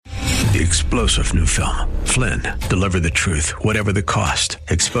The explosive new film, Flynn, deliver the truth, whatever the cost,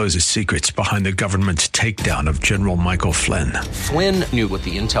 exposes secrets behind the government's takedown of General Michael Flynn. Flynn knew what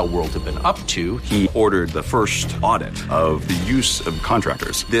the intel world had been up to. He ordered the first audit of the use of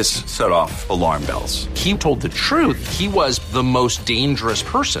contractors. This set off alarm bells. He told the truth. He was the most dangerous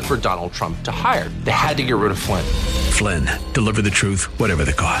person for Donald Trump to hire. They had to get rid of Flynn. Flynn, deliver the truth, whatever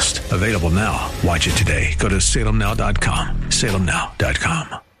the cost. Available now. Watch it today. Go to salemnow.com.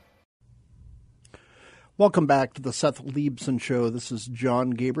 salemnow.com. Welcome back to the Seth Leibson Show. This is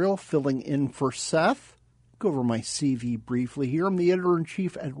John Gabriel filling in for Seth. Go over my CV briefly here. I'm the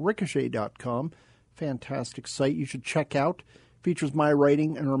editor-in-chief at ricochet.com. Fantastic site you should check out. Features my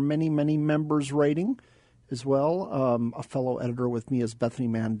writing and our many, many members' writing as well. A fellow editor with me is Bethany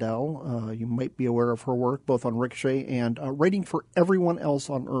Mandel. You might be aware of her work both on Ricochet and writing for everyone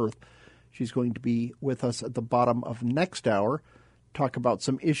else on Earth. She's going to be with us at the bottom of next hour. Talk about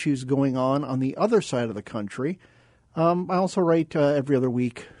some issues going on the other side of the country. I also write every other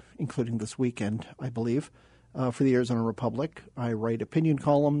week, including this weekend, I believe, for the Arizona Republic. I write opinion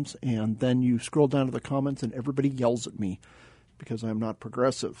columns, and then you scroll down to the comments, and everybody yells at me because I'm not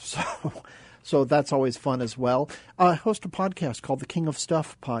progressive. So that's always fun as well. I host a podcast called the King of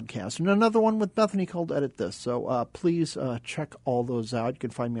Stuff podcast, and another one with Bethany called Edit This. So please check all those out. You can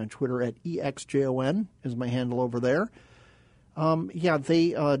find me on Twitter at EXJON is my handle over there.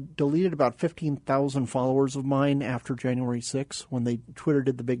 They deleted about 15,000 followers of mine after January 6th when Twitter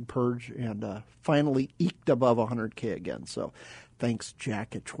did the big purge and finally eked above 100K again. So thanks,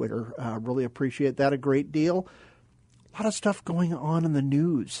 Jack at Twitter. Really appreciate that a great deal. A lot of stuff going on in the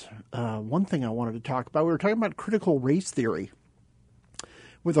news. One thing I wanted to talk about, we were talking about critical race theory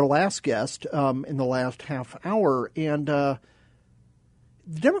with our last guest in the last half hour. And the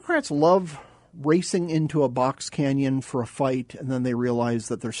Democrats love racing into a box canyon for a fight, and then they realize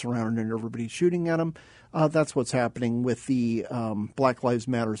that they're surrounded and everybody's shooting at them. That's what's happening with the Black Lives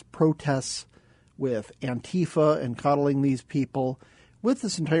Matters protests, with Antifa and coddling these people, with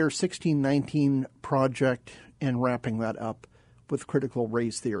this entire 1619 project and wrapping that up with critical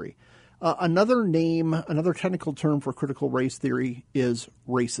race theory. Another technical term for critical race theory is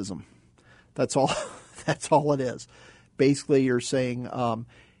racism. That's all. That's all it is. Basically, you're saying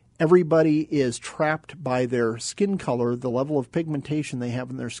everybody is trapped by their skin color. The level of pigmentation they have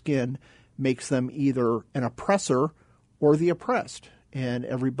in their skin makes them either an oppressor or the oppressed. And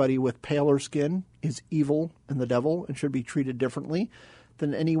everybody with paler skin is evil and the devil and should be treated differently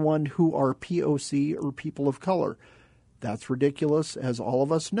than anyone who are POC or people of color. That's ridiculous, as all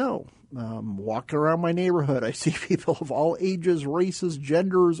of us know. Walking around my neighborhood, I see people of all ages, races,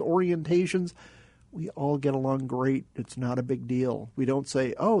 genders, orientations. We all get along great. It's not a big deal. We don't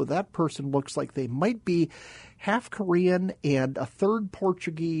say, oh, that person looks like they might be half Korean and a third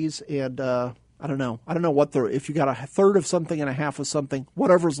Portuguese and I don't know. I don't know if you got a third of something and a half of something,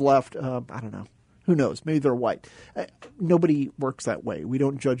 whatever's left, I don't know. Who knows? Maybe they're white. Nobody works that way. We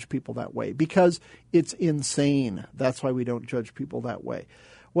don't judge people that way because it's insane. That's why we don't judge people that way.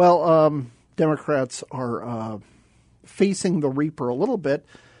 Well, Democrats are facing the reaper a little bit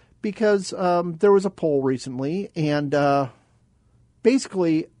because there was a poll recently, and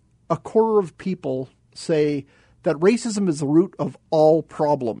basically a quarter of people say that racism is the root of all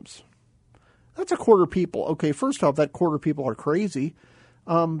problems. That's a quarter of people. Okay, first off, that quarter of people are crazy.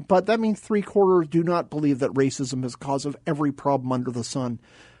 But that means 3/4 do not believe that racism is the cause of every problem under the sun.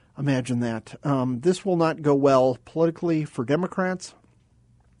 Imagine that. This will not go well politically for Democrats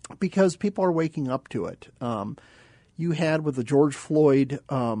because people are waking up to it. You had with the George Floyd,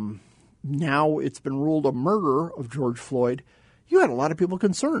 now it's been ruled a murder of George Floyd. You had a lot of people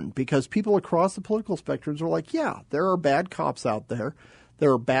concerned because people across the political spectrums are like, yeah, there are bad cops out there.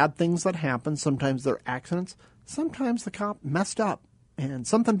 There are bad things that happen. Sometimes they're accidents. Sometimes the cop messed up and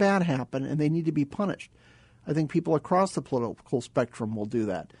something bad happened and they need to be punished. I think people across the political spectrum will do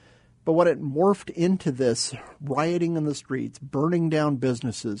that. But when it morphed into this rioting in the streets, burning down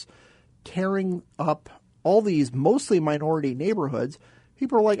businesses, tearing up all these mostly minority neighborhoods,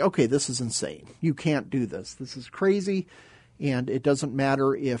 people are like, okay, this is insane. You can't do this. This is crazy. And it doesn't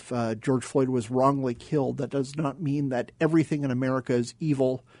matter if George Floyd was wrongly killed. That does not mean that everything in America is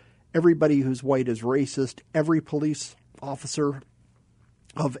evil. Everybody who's white is racist. Every police officer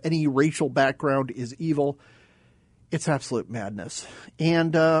of any racial background is evil. It's absolute madness.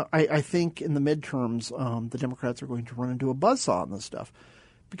 And I think in the midterms, the Democrats are going to run into a buzzsaw on this stuff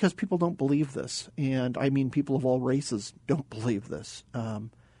because people don't believe this. And I mean, people of all races don't believe this. I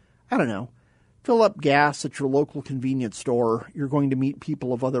don't know. Fill up gas at your local convenience store. You're going to meet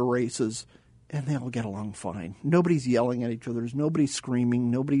people of other races. and they all get along fine. Nobody's yelling at each other. Nobody's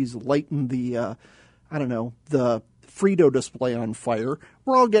screaming. Nobody's lighting the Frito display on fire.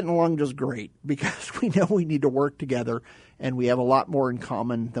 We're all getting along just great because we know we need to work together, and we have a lot more in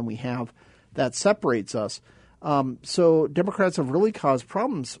common than we have that separates us. So Democrats have really caused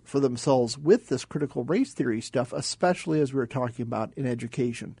problems for themselves with this critical race theory stuff, especially as we were talking about in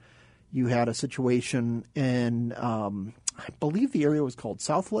education. You had a situation in, I believe the area was called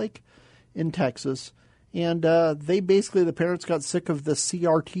South Lake in Texas, and the parents got sick of the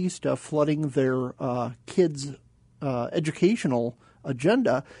CRT stuff flooding their kids' educational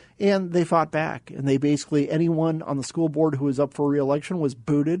agenda, and they fought back. And they basically, anyone on the school board who was up for re-election was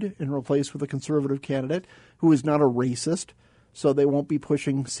booted and replaced with a conservative candidate who is not a racist, so they won't be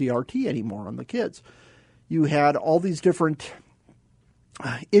pushing CRT anymore on the kids. You had all these different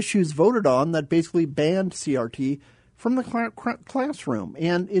issues voted on that basically banned CRT from the classroom.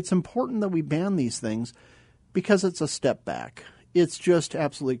 And it's important that we ban these things because it's a step back. It's just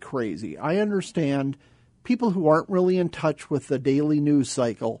absolutely crazy. I understand people who aren't really in touch with the daily news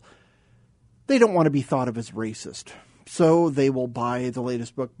cycle, they don't want to be thought of as racist. So they will buy the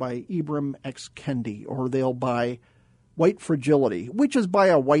latest book by Ibram X. Kendi, or they'll buy White Fragility, which is by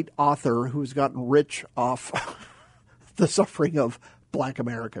a white author who's gotten rich off the suffering of Black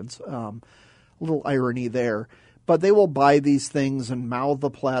Americans. A little irony there. But they will buy these things and mouth the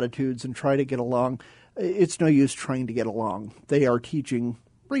platitudes and try to get along. It's no use trying to get along. They are teaching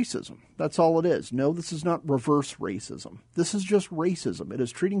racism. That's all it is. No, this is not reverse racism. This is just racism. It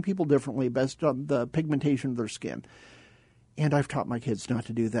is treating people differently based on the pigmentation of their skin. And I've taught my kids not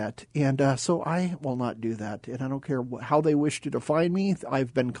to do that. And so I will not do that. And I don't care how they wish to define me.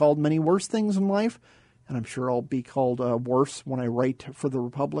 I've been called many worse things in life. And I'm sure I'll be called worse when I write for the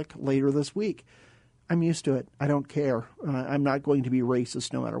Republic later this week. I'm used to it. I don't care. I'm not going to be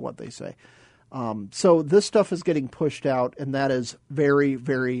racist no matter what they say. So this stuff is getting pushed out, and that is very,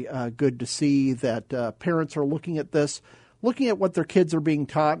 very good to see that parents are looking at this, looking at what their kids are being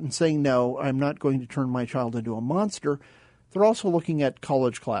taught and saying, no, I'm not going to turn my child into a monster. They're also looking at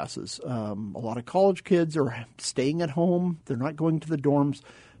college classes. A lot of college kids are staying at home. They're not going to the dorms.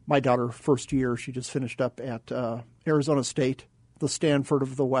 My daughter, first year, she just finished up at Arizona State, the Stanford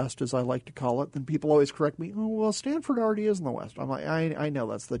of the West, as I like to call it. And people always correct me, oh, well, Stanford already is in the West. I'm like, I know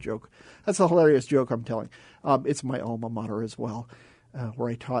that's the joke. That's a hilarious joke I'm telling. It's my alma mater as well, where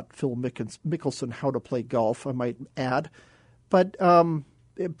I taught Phil Mickelson how to play golf, I might add. But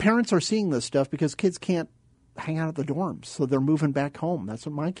parents are seeing this stuff because kids can't hang out at the dorms, so they're moving back home. That's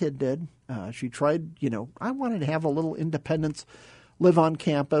what my kid did. She tried, I wanted to have a little independence, live on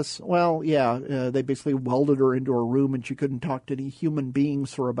campus. Well, yeah, they basically welded her into a room and she couldn't talk to any human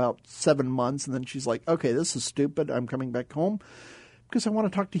beings for about 7 months. And then she's like, okay, this is stupid. I'm coming back home because I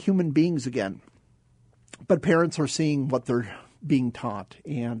want to talk to human beings again. But parents are seeing what they're being taught,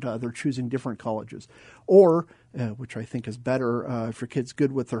 and they're choosing different colleges. Or, which I think is better, if your kid's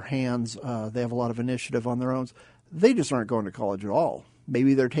good with their hands, they have a lot of initiative on their own, they just aren't going to college at all.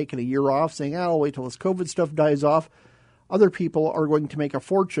 Maybe they're taking a year off saying, I'll wait till this COVID stuff dies off. Other people are going to make a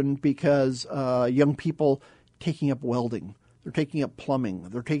fortune because young people taking up welding, they're taking up plumbing,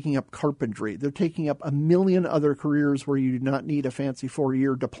 they're taking up carpentry, they're taking up a million other careers where you do not need a fancy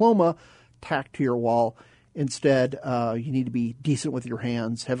 4-year diploma tacked to your wall. Instead, you need to be decent with your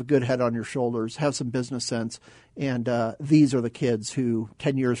hands, have a good head on your shoulders, have some business sense. And these are the kids who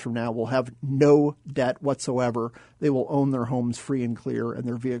 10 years from now will have no debt whatsoever. They will own their homes free and clear and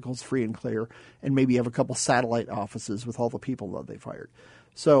their vehicles free and clear, and maybe have a couple satellite offices with all the people that they've hired.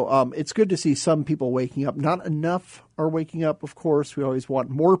 So it's good to see some people waking up. Not enough are waking up, of course. We always want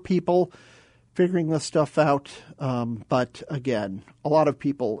more people figuring this stuff out. But again, a lot of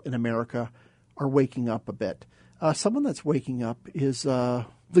people in America are waking up a bit. Someone that's waking up is the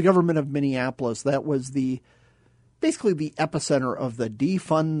government of Minneapolis. That was basically the epicenter of the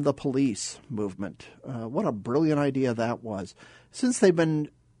defund the police movement. What a brilliant idea that was. Since they've been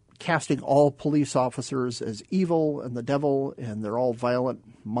casting all police officers as evil and the devil, and they're all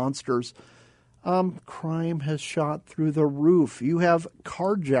violent monsters, crime has shot through the roof. You have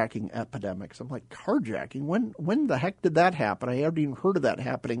carjacking epidemics. I'm like, carjacking? When the heck did that happen? I haven't even heard of that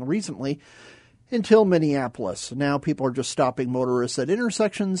happening recently. Until Minneapolis. Now people are just stopping motorists at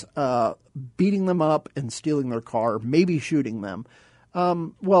intersections, beating them up and stealing their car, maybe shooting them.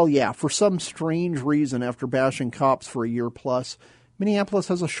 Well, yeah, for some strange reason, after bashing cops for a year plus, Minneapolis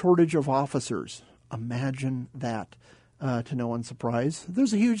has a shortage of officers. Imagine that. To no one's surprise,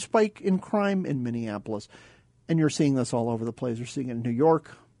 there's a huge spike in crime in Minneapolis. And you're seeing this all over the place. You're seeing it in New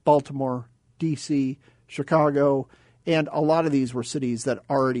York, Baltimore, D.C., Chicago, And a lot of these were cities that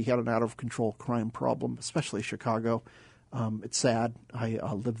already had an out-of-control crime problem, especially Chicago. It's sad. I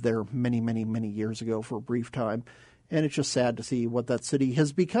lived there many, many, many years ago for a brief time, and it's just sad to see what that city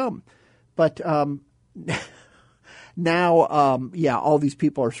has become. But now, all these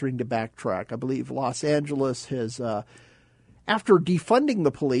people are starting to backtrack. I believe Los Angeles has, after defunding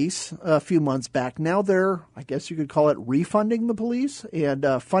the police a few months back, now they're, I guess you could call it refunding the police and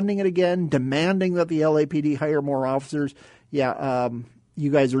funding it again, demanding that the LAPD hire more officers. You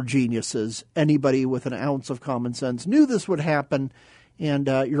guys are geniuses. Anybody with an ounce of common sense knew this would happen, and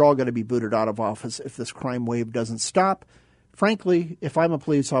you're all going to be booted out of office if this crime wave doesn't stop. Frankly, if I'm a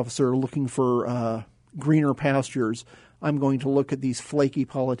police officer looking for greener pastures, I'm going to look at these flaky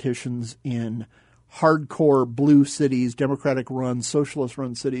politicians in hardcore blue cities, Democratic-run,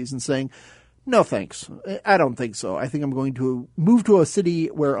 socialist-run cities, and saying, no thanks. I don't think so. I think I'm going to move to a city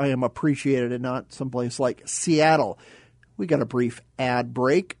where I am appreciated and not someplace like Seattle. We got a brief ad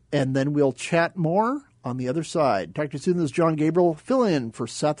break, and then we'll chat more on the other side. Talk to you soon. This is John Gabriel. Fill in for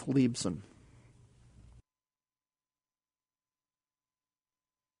Seth Leibson.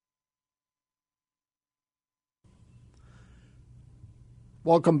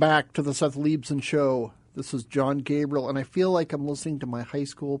 Welcome back to the Seth Leibson Show. This is John Gabriel, and I feel like I'm listening to my high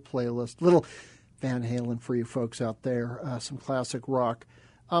school playlist. Little Van Halen for you folks out there, some classic rock.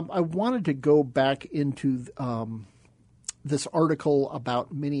 I wanted to go back into this article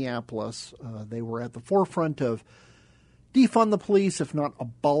about Minneapolis. They were at the forefront of defund the police, if not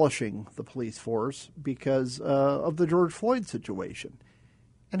abolishing the police force, because of the George Floyd situation.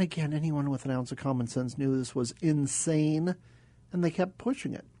 And again, anyone with an ounce of common sense knew this was insane, and they kept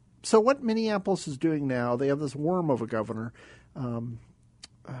pushing it. So what Minneapolis is doing now, they have this worm of a governor.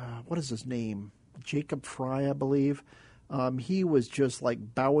 What is his name? Jacob Frey, I believe. He was just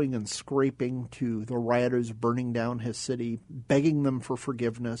like bowing and scraping to the rioters burning down his city, begging them for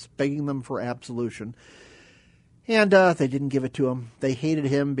forgiveness, begging them for absolution. And they didn't give it to him. They hated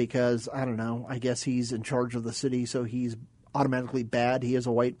him because, I don't know, I guess he's in charge of the city, so he's automatically bad. He is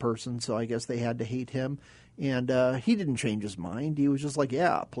a white person, so I guess they had to hate him. And he didn't change his mind. He was just like,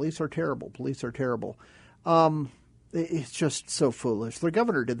 yeah, police are terrible. Police are terrible. It's just so foolish. Their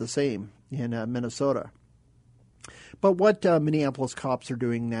governor did the same in Minnesota. But what Minneapolis cops are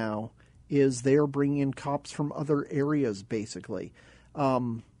doing now is they're bringing in cops from other areas, basically.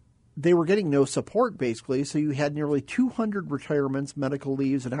 They were getting no support, basically, so you had nearly 200 retirements, medical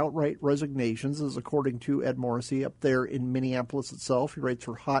leaves, and outright resignations, as according to Ed Morrissey up there in Minneapolis itself. He writes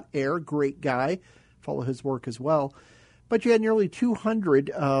for Hot Air, great guy. Follow his work as well. But you had nearly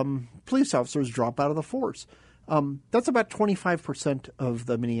 200 police officers drop out of the force. That's about 25% of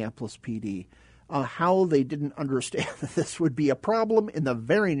the Minneapolis PD. How they didn't understand that this would be a problem in the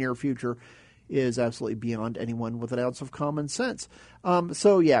very near future is absolutely beyond anyone with an ounce of common sense.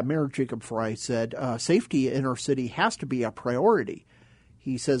 Mayor Jacob Frey said, safety in our city has to be a priority.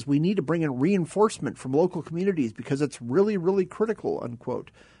 He says, we need to bring in reinforcement from local communities because it's really, really critical, unquote.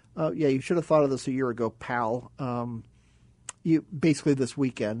 You should have thought of this a year ago, pal. Basically this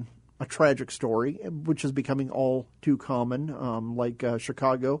weekend, a tragic story, which is becoming all too common, like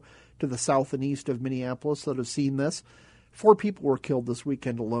Chicago, to the south and east of Minneapolis that have seen this. 4 people were killed this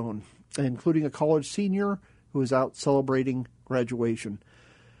weekend alone, including a college senior who was out celebrating graduation.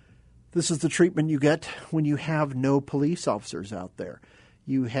 This is the treatment you get when you have no police officers out there.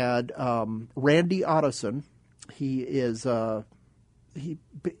 You had Randy Ottoson. He is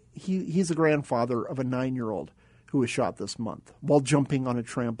he's the grandfather of a 9-year-old who was shot this month while jumping on a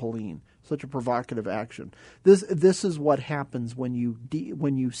trampoline. Such a provocative action. This is what happens when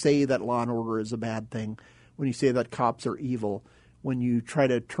you say that law and order is a bad thing, when you say that cops are evil, when you try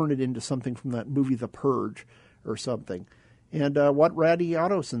to turn it into something from that movie The Purge or something. And what Randy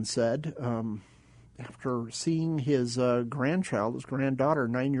Ottoson said after seeing his grandchild, his granddaughter,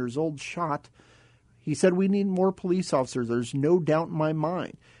 9 years old, shot, he said, we need more police officers. There's no doubt in my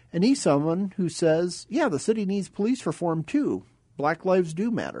mind. And he's someone who says, yeah, the city needs police reform too. Black lives do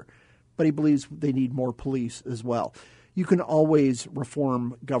matter. But he believes they need more police as well. You can always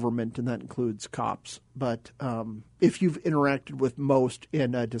reform government, and that includes cops. But if you've interacted with most,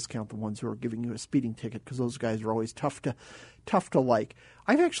 and discount the ones who are giving you a speeding ticket, because those guys are always tough to like.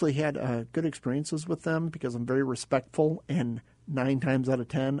 I've actually had good experiences with them because I'm very respectful, and 9 times out of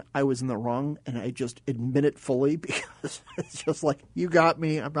 10, I was in the wrong, and I just admit it fully because it's just like, you got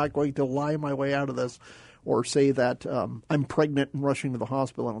me. I'm not going to lie my way out of this or say that I'm pregnant and rushing to the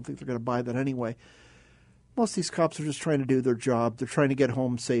hospital. I don't think they're going to buy that anyway. Most of these cops are just trying to do their job. They're trying to get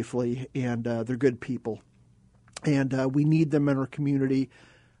home safely, and they're good people. And we need them in our community.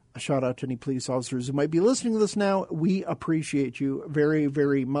 A shout out to any police officers who might be listening to this now. We appreciate you very,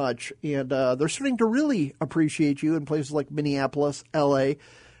 very much. And they're starting to really appreciate you in places like Minneapolis, L.A.,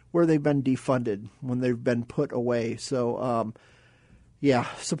 where they've been defunded, when they've been put away. So,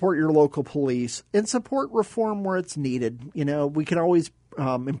 support your local police and support reform where it's needed. You know, we can always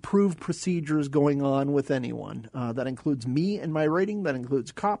improve procedures going on with anyone. That includes me and my rating. That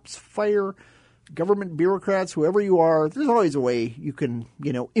includes cops, fire, government bureaucrats, whoever you are. There's always a way you can,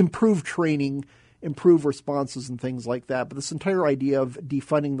 improve training, improve responses and things like that. But this entire idea of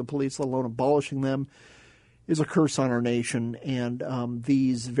defunding the police, let alone abolishing them, is a curse on our nation. And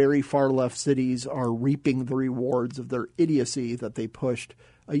these very far left cities are reaping the rewards of their idiocy that they pushed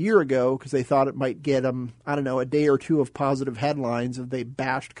a year ago because they thought it might get them, a day or two of positive headlines if they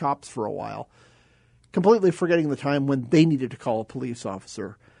bashed cops for a while. Completely forgetting the time when they needed to call a police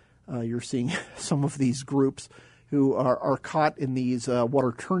officer. You're seeing some of these groups who are caught in these what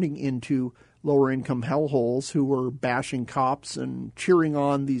are turning into lower-income hellholes who were bashing cops and cheering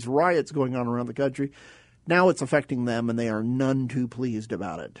on these riots going on around the country. Now it's affecting them, and they are none too pleased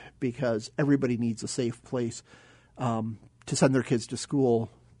about it because everybody needs a safe place to send their kids to school,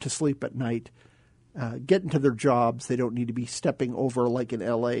 to sleep at night, get into their jobs. They don't need to be stepping over, like in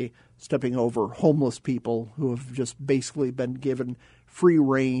L.A., stepping over homeless people who have just basically been given free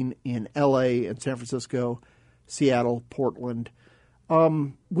reign in L.A. and San Francisco, Seattle, Portland.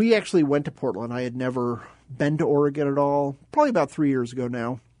 We actually went to Portland. I had never been to Oregon at all, probably about 3 years ago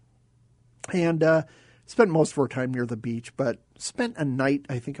now. And spent most of our time near the beach, but spent a night,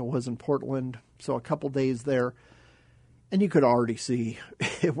 I think it was, in Portland, so a couple days there. And you could already see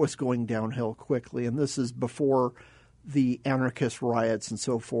it was going downhill quickly. And this is before the anarchist riots and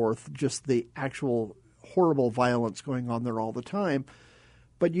so forth, just the actual horrible violence going on there all the time.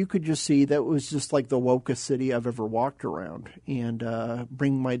 But you could just see that it was just like the wokest city I've ever walked around. And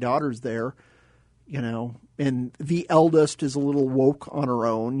bring my daughters there, and the eldest is a little woke on her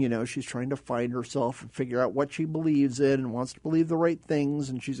own. She's trying to find herself and figure out what she believes in and wants to believe the right things.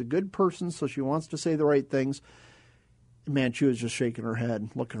 And she's a good person, so she wants to say the right things. Man, she was just shaking her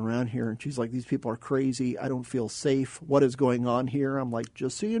head, looking around here, and she's like, these people are crazy. I don't feel safe. What is going on here? I'm like,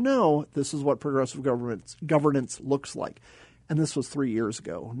 just so you know, this is what progressive governance looks like. And this was 3 years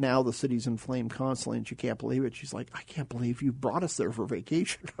ago. Now the city's in flame constantly, and she can't believe it. She's like, I can't believe you brought us there for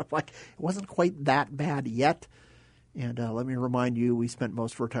vacation. I'm like, it wasn't quite that bad yet. And let me remind you, we spent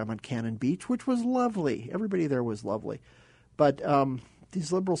most of our time on Cannon Beach, which was lovely. Everybody there was lovely. But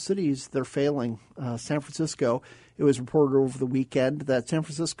these liberal cities, they're failing. San Francisco, it was reported over the weekend that San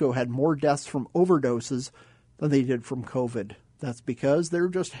Francisco had more deaths from overdoses than they did from COVID. That's because they're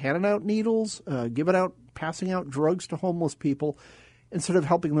just handing out needles, passing out drugs to homeless people instead of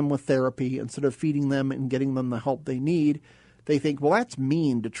helping them with therapy, instead of feeding them and getting them the help they need. They think, well, that's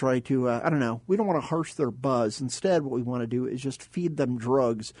mean to try to, we don't want to harsh their buzz. Instead, what we want to do is just feed them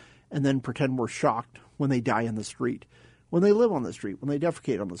drugs and then pretend we're shocked when they die in the street, when they live on the street, when they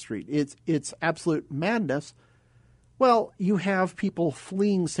defecate on the street. It's absolute madness. Well, you have people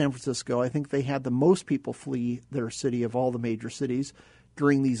fleeing San Francisco. I think they had the most people flee their city of all the major cities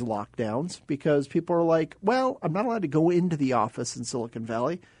during these lockdowns because people are like, well, I'm not allowed to go into the office in Silicon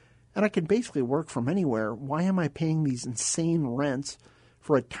Valley, and I can basically work from anywhere. Why am I paying these insane rents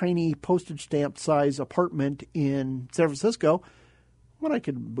for a tiny postage stamp size apartment in San Francisco when I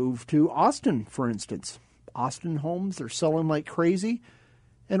could move to Austin, for instance? Austin homes, they're selling like crazy.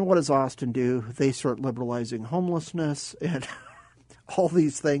 And what does Austin do? They start liberalizing homelessness and all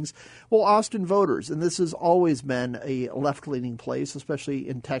these things. Well, Austin voters, and this has always been a left-leaning place, especially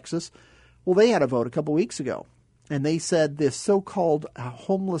in Texas. Well, they had a vote a couple weeks ago, and they said this so-called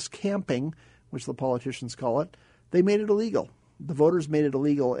homeless camping, which the politicians call it, they made it illegal. The voters made it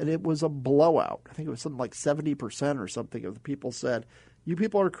illegal, and it was a blowout. I think it was something like 70% or something of the people said, you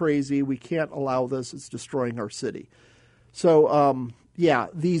people are crazy. We can't allow this. It's destroying our city. So,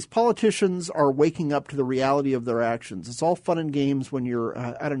 these politicians are waking up to the reality of their actions. It's all fun and games when you're,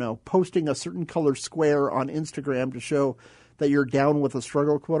 posting a certain color square on Instagram to show that you're down with the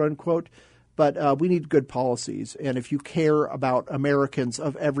struggle, quote unquote. But we need good policies. And if you care about Americans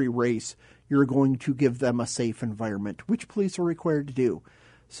of every race, you're going to give them a safe environment, which police are required to do.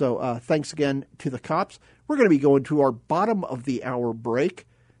 So thanks again to the cops. We're going to be going to our bottom of the hour break.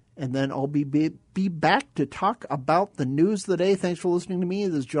 And then I'll be back to talk about the news of the day. Thanks for listening to me.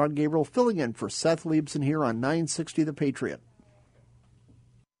 This is John Gabriel filling in for Seth Liebson here on 960 The Patriot.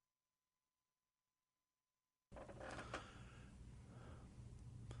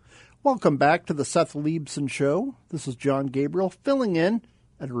 Welcome back to the Seth Liebson Show. This is John Gabriel filling in,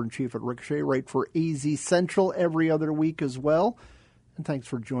 editor-in-chief at Ricochet, right for AZ Central every other week as well. and thanks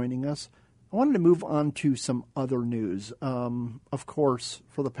for joining us. I wanted to move on to some other news. Of course,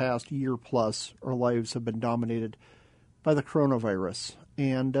 for the past year plus, our lives have been dominated by the coronavirus.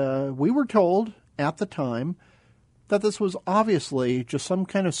 And we were told at the time that this was obviously just some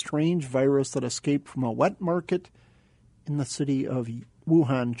kind of strange virus that escaped from a wet market in the city of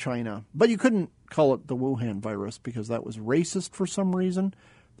Wuhan, China. But you couldn't call it the Wuhan virus because that was racist for some reason.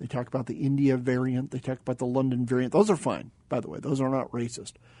 They talk about the India variant. They talk about the London variant. Those are fine, by the way. Those are not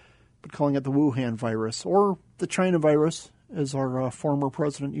racist. But calling it the Wuhan virus or the China virus, as our former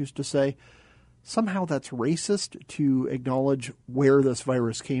president used to say, somehow that's racist to acknowledge where this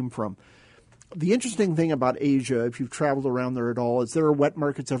virus came from. The interesting thing about Asia, if you've traveled around there at all, is there are wet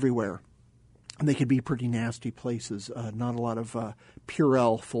markets everywhere. And they could be pretty nasty places. Not a lot of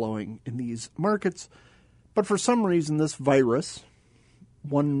Purell flowing in these markets. But for some reason, this virus,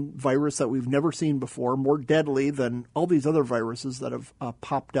 one virus that we've never seen before, more deadly than all these other viruses that have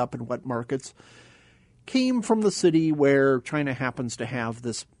popped up in wet markets, came from the city where China happens to have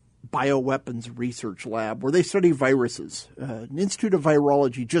this bioweapons research lab where they study viruses. An Institute of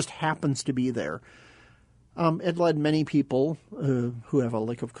Virology just happens to be there. It led many people who have a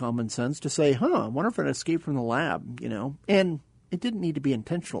lick of common sense to say, I wonder if it escaped from the lab, And it didn't need to be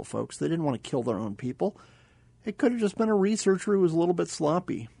intentional, folks. They didn't want to kill their own people. It could have just been a researcher who was a little bit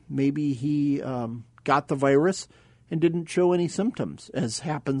sloppy. Maybe he got the virus and didn't show any symptoms, as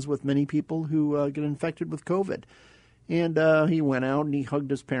happens with many people who get infected with COVID. And he went out and he hugged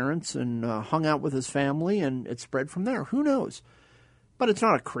his parents and hung out with his family, and it spread from there. Who knows? But it's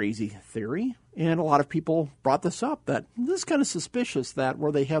not a crazy theory. And a lot of people brought this up, that this is kind of suspicious that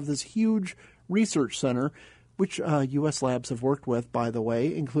where they have this huge research center, which U.S. labs have worked with, by the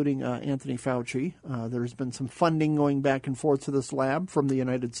way, including Anthony Fauci. There's been some funding going back and forth to this lab from the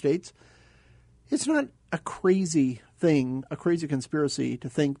United States. It's not a crazy thing, a crazy conspiracy to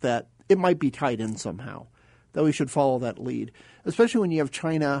think that it might be tied in somehow, that we should follow that lead, especially when you have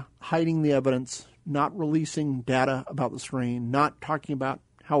China hiding the evidence, not releasing data about the strain, not talking about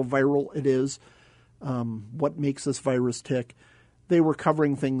how viral it is, what makes this virus tick. They were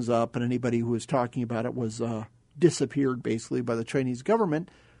covering things up, and anybody who was talking about it was disappeared, basically, by the Chinese government.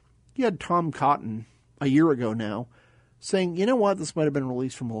 You had Tom Cotton, a year ago now, saying, you know what, this might have been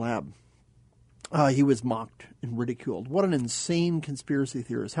released from a lab. He was mocked and ridiculed. What an insane conspiracy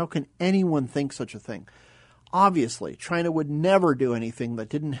theorist. How can anyone think such a thing? Obviously, China would never do anything that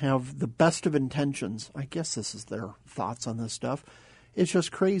didn't have the best of intentions. I guess this is their thoughts on this stuff. It's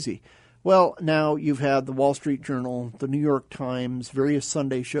just crazy. Well, now you've had the Wall Street Journal, the New York Times, various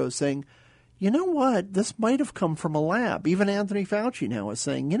Sunday shows saying, you know what, this might have come from a lab. Even Anthony Fauci now is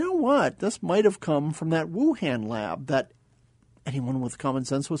saying, you know what, this might have come from that Wuhan lab that anyone with common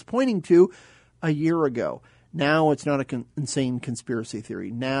sense was pointing to a year ago. Now it's not an insane conspiracy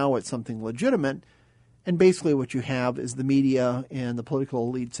theory. Now it's something legitimate. And basically what you have is the media and the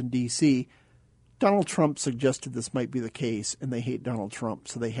political elites in D.C. Donald Trump suggested this might be the case, and they hate Donald Trump,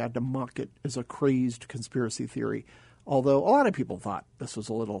 so they had to mock it as a crazed conspiracy theory. Although a lot of people thought this was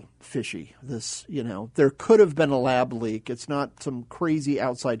a little fishy. This, there could have been a lab leak. It's not some crazy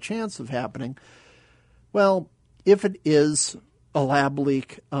outside chance of happening. Well, if it is a lab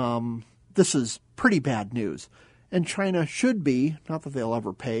leak, this is pretty bad news. And China should be, not that they'll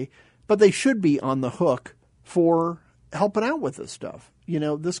ever pay, but they should be on the hook for helping out with this stuff.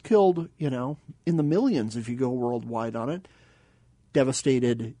 This killed, in the millions if you go worldwide on it.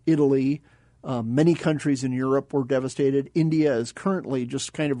 Devastated Italy. Many countries in Europe were devastated. India is currently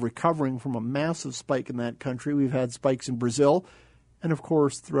just kind of recovering from a massive spike in that country. We've had spikes in Brazil and, of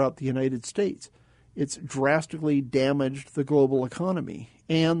course, throughout the United States. It's drastically damaged the global economy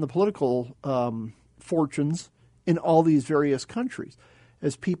and the political fortunes in all these various countries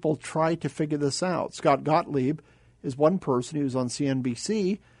as people try to figure this out. Scott Gottlieb is one person who was on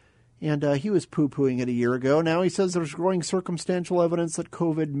CNBC, and he was poo-pooing it a year ago. Now he says there's growing circumstantial evidence that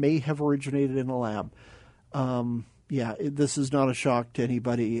COVID may have originated in a lab. This is not a shock to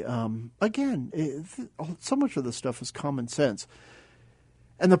anybody. So much of this stuff is common sense.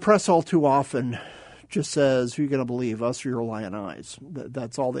 And the press all too often just says, who are you going to believe, us or your lying eyes?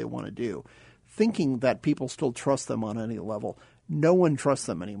 That's all they want to do, thinking that people still trust them on any level. No one trusts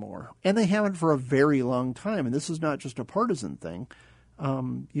them anymore, and they haven't for a very long time. And this is not just a partisan thing.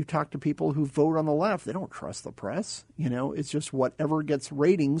 You talk to people who vote on the left, they don't trust the press. It's just whatever gets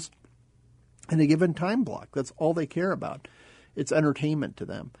ratings in a given time block. That's all they care about. It's entertainment to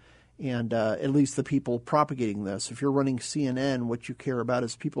them. And at least the people propagating this, if you're running CNN, what you care about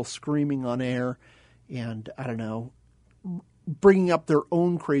is people screaming on air and, bringing up their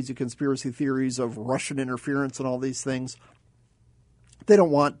own crazy conspiracy theories of Russian interference and all these things. They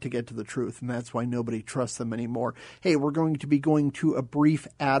don't want to get to the truth, and that's why nobody trusts them anymore. Hey, we're going to be going to a brief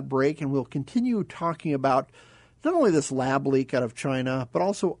ad break, and we'll continue talking about not only this lab leak out of China, but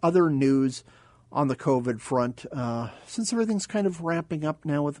also other news on the COVID front, since everything's kind of wrapping up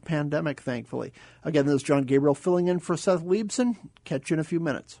now with the pandemic, thankfully. Again, this is John Gabriel filling in for Seth Leibson. Catch you in a few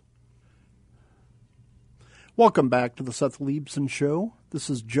minutes. Welcome back to the Seth Leibson Show. This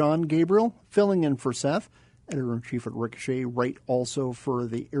is John Gabriel filling in for Seth, editor-in-chief at Ricochet, write also for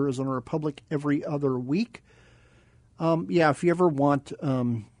the Arizona Republic every other week. If you ever want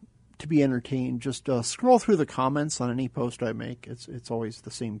to be entertained, just scroll through the comments on any post I make. It's always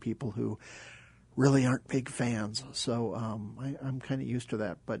the same people who really aren't big fans, so I'm kind of used to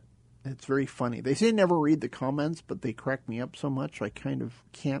that, but it's very funny. They say never read the comments, but they crack me up so much I kind of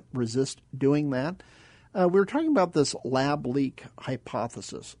can't resist doing that. We were talking about this lab leak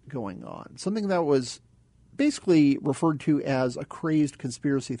hypothesis going on, something that was basically referred to as a crazed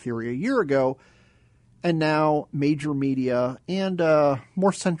conspiracy theory a year ago, and now major media and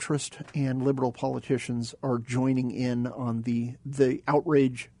more centrist and liberal politicians are joining in on the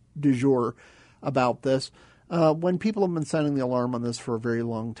outrage du jour about this, when people have been sounding the alarm on this for a very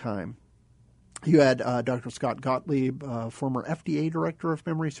long time. You had Dr. Scott Gottlieb, former FDA director, if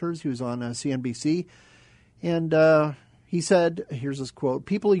memory serves. He was on CNBC, and he said, here's his quote,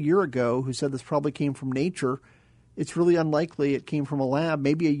 "People a year ago who said this probably came from nature, it's really unlikely it came from a lab.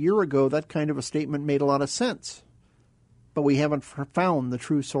 Maybe a year ago that kind of a statement made a lot of sense. But we haven't found the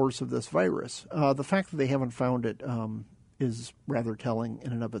true source of this virus." The fact that they haven't found it is rather telling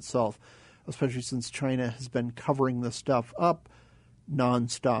in and of itself, especially since China has been covering this stuff up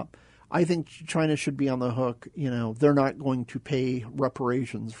nonstop. I think China should be on the hook. They're not going to pay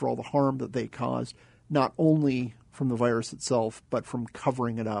reparations for all the harm that they caused, not only from the virus itself, but from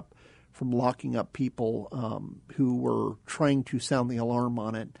covering it up, from locking up people who were trying to sound the alarm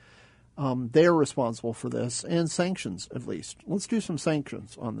on it. They're responsible for this, and sanctions, at least. Let's do some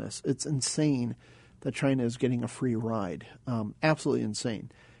sanctions on this. It's insane that China is getting a free ride. Absolutely insane.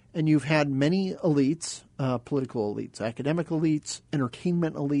 And you've had many elites, political elites, academic elites,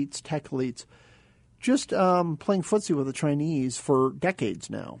 entertainment elites, tech elites, just playing footsie with the Chinese for decades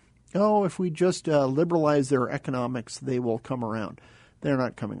now. Oh, if we just liberalize their economics, they will come around. They're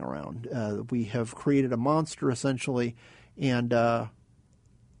not coming around. We have created a monster, essentially, and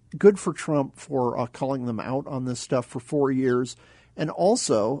good for Trump for calling them out on this stuff for 4 years. And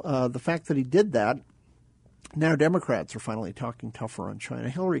also, the fact that he did that, now Democrats are finally talking tougher on China.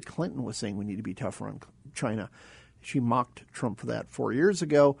 Hillary Clinton was saying we need to be tougher on China. She mocked Trump for that 4 years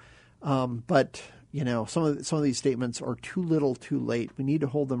ago. But some of these statements are too little, too late. We need to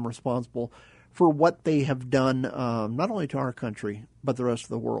hold them responsible for what they have done, not only to our country, but the rest of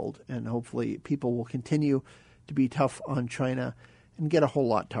the world. And hopefully people will continue to be tough on China and get a whole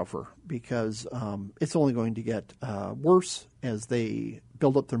lot tougher, because it's only going to get worse as they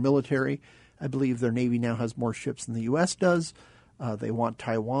build up their military. I believe their Navy now has more ships than the U.S. does. They want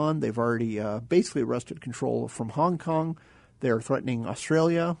Taiwan. They've already basically wrested control from Hong Kong. They're threatening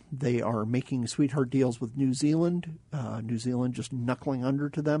Australia. They are making sweetheart deals with New Zealand. New Zealand just knuckling under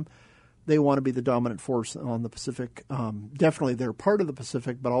to them. They want to be the dominant force on the Pacific. Definitely they're part of the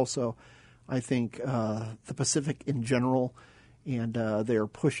Pacific, but also I think the Pacific in general. And they are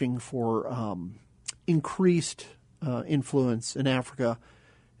pushing for increased influence in Africa,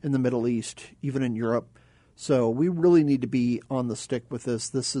 in the Middle East, even in Europe. So we really need to be on the stick with this.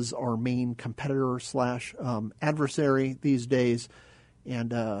 This is our main competitor / adversary these days.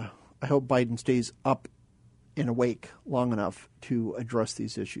 And I hope Biden stays up and awake long enough to address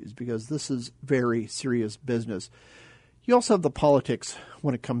these issues, because this is very serious business. You also have the politics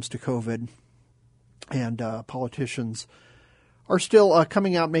when it comes to COVID, and politicians are still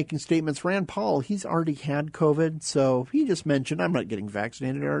coming out making statements. Rand Paul, he's already had COVID, so he just mentioned, I'm not getting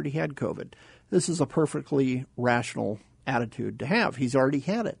vaccinated, I already had COVID. This is a perfectly rational attitude to have. He's already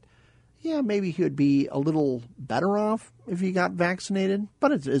had it. Yeah, maybe he would be a little better off if he got vaccinated,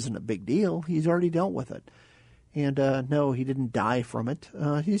 but it isn't a big deal. He's already dealt with it. And no, he didn't die from it.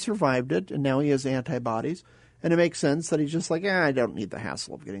 He survived it, and now he has antibodies. And it makes sense that he's just like, I don't need the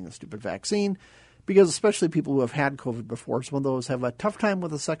hassle of getting the stupid vaccine. Because especially people who have had COVID before, some of those have a tough time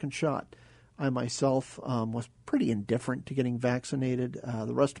with a second shot. I myself was pretty indifferent to getting vaccinated.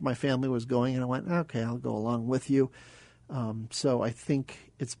 The rest of my family was going, and I went, okay, I'll go along with you. So I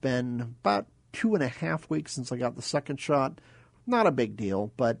think it's been about 2.5 weeks since I got the second shot. Not a big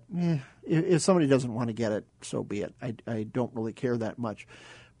deal, but if somebody doesn't want to get it, so be it. I don't really care that much.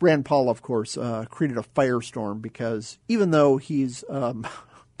 Rand Paul, of course, created a firestorm because even though he's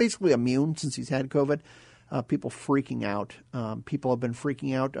basically immune since he's had COVID, people freaking out. People have been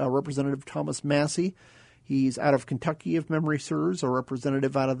freaking out. Representative Thomas Massey, he's out of Kentucky, if memory serves, a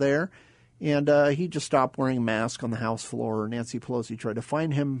representative out of there. And he just stopped wearing a mask on the House floor. Nancy Pelosi tried to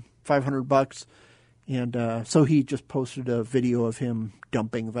fine him $500. And so he just posted a video of him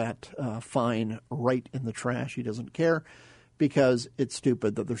dumping that fine right in the trash. He doesn't care because it's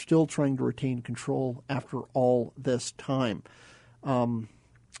stupid that they're still trying to retain control after all this time.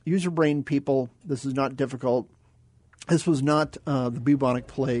 Use your brain, people. This is not difficult. This was not the bubonic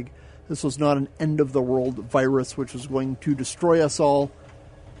plague. This was not an end-of-the-world virus which was going to destroy us all.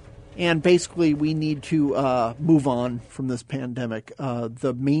 And basically, we need to move on from this pandemic.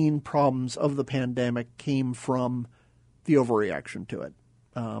 The main problems of the pandemic came from the overreaction to it.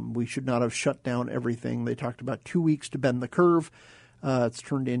 We should not have shut down everything. They talked about 2 weeks to bend the curve. It's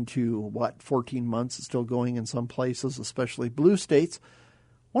turned into, 14 months. It's still going in some places, especially blue states.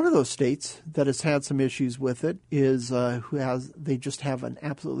 One of those states that has had some issues with it is they just have an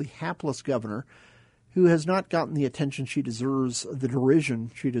absolutely hapless governor who has not gotten the attention she deserves, the derision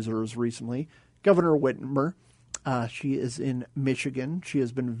she deserves recently. Governor Whitmer, she is in Michigan. She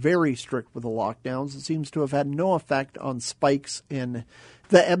has been very strict with the lockdowns. It seems to have had no effect on spikes in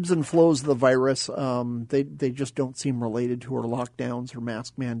the ebbs and flows of the virus. They just don't seem related to her lockdowns, her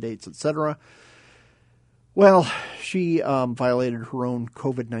mask mandates, etc. Well, she violated her own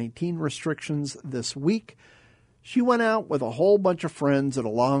COVID-19 restrictions this week. She went out with a whole bunch of friends at a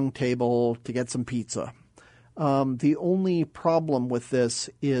long table to get some pizza. The only problem with this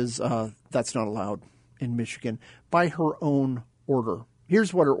is that's not allowed in Michigan by her own order.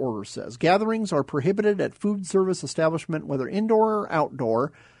 Here's what her order says. Gatherings are prohibited at food service establishment, whether indoor or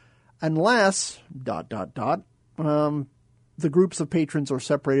outdoor, unless, the groups of patrons are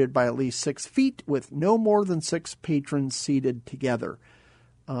separated by at least 6 feet with no more than 6 patrons seated together.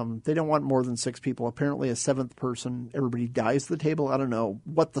 They don't want more than 6 people. Apparently a 7th person, everybody dies at the table. I don't know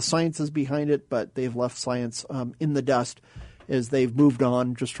what the science is behind it, but they've left science in the dust as they've moved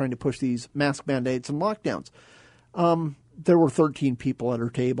on, just trying to push these mask mandates and lockdowns. There were 13 people at her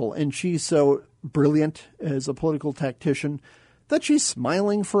table, and she's so brilliant as a political tactician that she's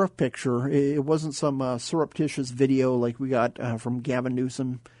smiling for a picture. It wasn't some surreptitious video like we got from Gavin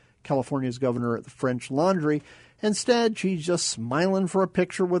Newsom, California's governor, at the French Laundry. Instead, she's just smiling for a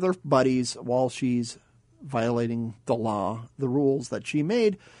picture with her buddies while she's violating the law, the rules that she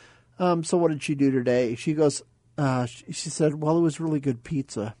made. So what did she do today? She goes, she said, well, it was really good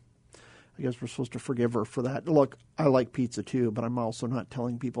pizza. I guess we're supposed to forgive her for that. Look, I like pizza too, but I'm also not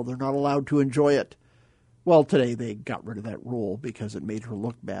telling people they're not allowed to enjoy it. Well, today they got rid of that rule because it made her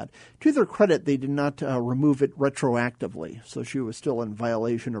look bad. To their credit, they did not remove it retroactively, so she was still in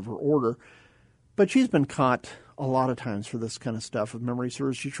violation of her order. But she's been caught a lot of times for this kind of stuff. If memory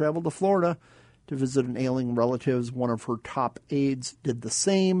serves, she traveled to Florida to visit an ailing relative. One of her top aides did the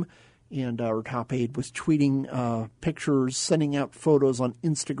same, and her top aide was tweeting pictures, sending out photos on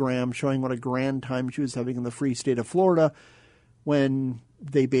Instagram, showing what a grand time she was having in the free state of Florida, when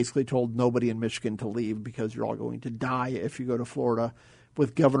they basically told nobody in Michigan to leave because you're all going to die if you go to Florida,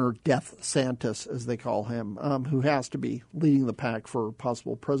 with Governor Death Santis, as they call him, who has to be leading the pack for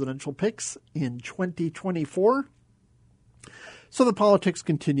possible presidential picks in 2024. So the politics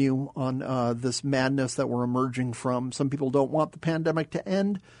continue on this madness that we're emerging from. Some people don't want the pandemic to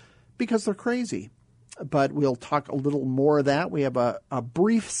end because they're crazy. But we'll talk a little more of that. We have a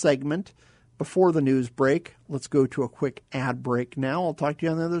brief segment before the news break. Let's go to a quick ad break now. I'll talk to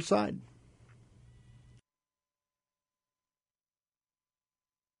you on the other side.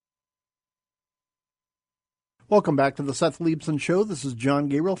 Welcome back to the Seth Leibson Show. This is John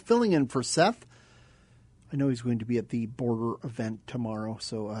Gabriel filling in for Seth. I know he's going to be at the border event tomorrow,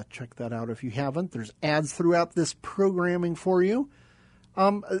 so check that out if you haven't. There's ads throughout this programming for you.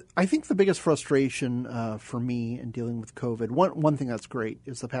 I think the biggest frustration for me in dealing with COVID, one thing that's great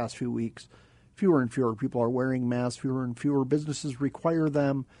is the past few weeks, fewer and fewer people are wearing masks, fewer and fewer businesses require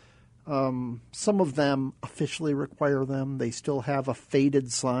them. Some of them officially require them. They still have a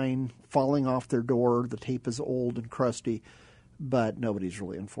faded sign falling off their door. The tape is old and crusty, but nobody's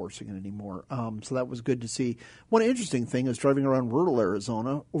really enforcing it anymore. So that was good to see. One interesting thing is driving around rural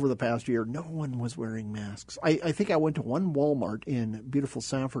Arizona over the past year, no one was wearing masks. I think I went to one Walmart in beautiful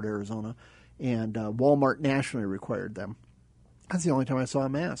Sanford, Arizona, and Walmart nationally required them. That's the only time I saw a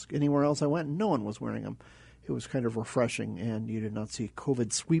mask. Anywhere else I went, no one was wearing them. It was kind of refreshing, and you did not see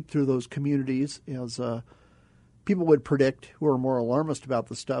COVID sweep through those communities as people would predict who are more alarmist about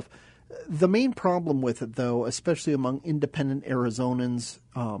the stuff. The main problem with it, though, especially among independent Arizonans,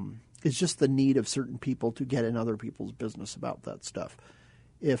 is just the need of certain people to get in other people's business about that stuff.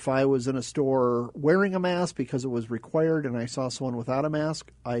 If I was in a store wearing a mask because it was required and I saw someone without a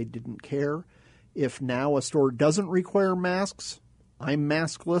mask, I didn't care. If now a store doesn't require masks, I'm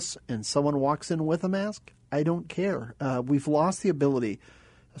maskless, and someone walks in with a mask, I don't care. We've lost the ability,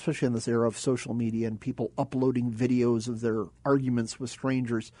 especially in this era of social media and people uploading videos of their arguments with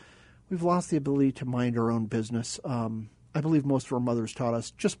strangers, we've lost the ability to mind our own business. I believe most of our mothers taught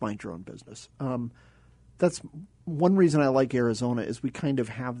us, just mind your own business. That's one reason I like Arizona is we kind of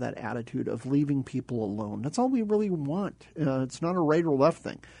have that attitude of leaving people alone. That's all we really want. It's not a right or left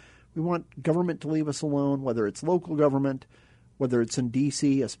thing. We want government to leave us alone, whether it's local government, whether it's in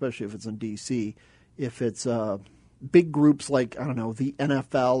D.C., especially if it's in D.C., if it's big groups like, I don't know, the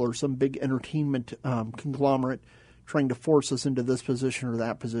NFL or some big entertainment conglomerate trying to force us into this position or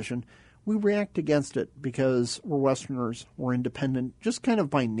that position. We react against it because we're Westerners, we're independent, just kind of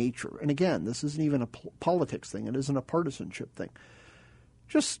by nature. And again, this isn't even a politics thing. It isn't a partisanship thing.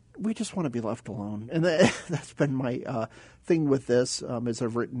 We just want to be left alone. And that's been my thing with this, as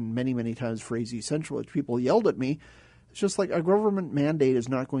I've written many, many times for AZ Central, which people yelled at me. It's just like a government mandate is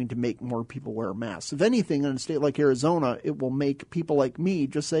not going to make more people wear masks. If anything, in a state like Arizona, it will make people like me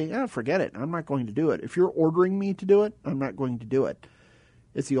just say, forget it. I'm not going to do it. If you're ordering me to do it, I'm not going to do it.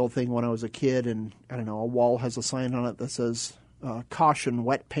 It's the old thing when I was a kid and, I don't know, a wall has a sign on it that says, caution,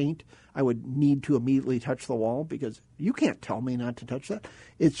 wet paint. I would need to immediately touch the wall because you can't tell me not to touch that.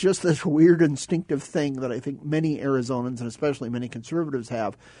 It's just this weird instinctive thing that I think many Arizonans and especially many conservatives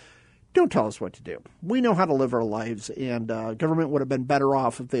have. Don't tell us what to do. We know how to live our lives, and government would have been better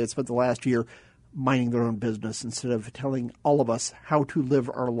off if they had spent the last year minding their own business instead of telling all of us how to live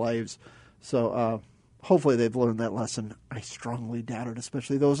our lives. So hopefully they've learned that lesson. I strongly doubt it,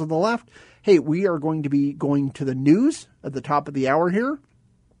 especially those on the left. Hey, we are going to be going to the news at the top of the hour here.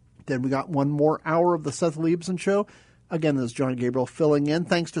 Then we got one more hour of the Seth Leibson Show. Again, this is John Gabriel filling in.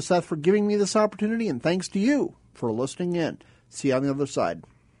 Thanks to Seth for giving me this opportunity, and thanks to you for listening in. See you on the other side.